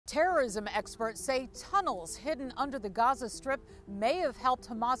Terrorism experts say tunnels hidden under the Gaza Strip may have helped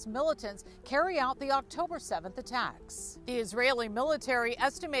Hamas militants carry out the October 7th attacks. The Israeli military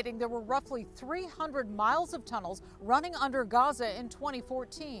estimating there were roughly 300 miles of tunnels running under Gaza in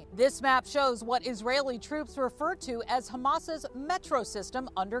 2014. This map shows what Israeli troops refer to as Hamas's metro system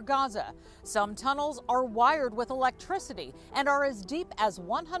under Gaza. Some tunnels are wired with electricity and are as deep as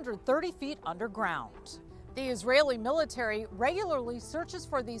 130 feet underground. The Israeli military regularly searches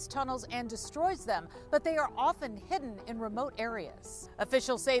for these tunnels and destroys them, but they are often hidden in remote areas.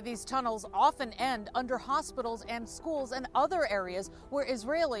 Officials say these tunnels often end under hospitals and schools and other areas where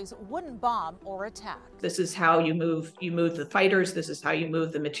Israelis wouldn't bomb or attack. This is how you move the fighters. This is how you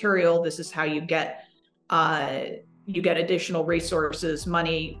move the material. This is how you get additional resources,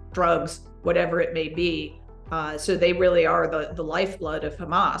 money, drugs, whatever it may be. So they really are the lifeblood of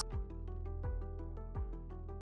Hamas.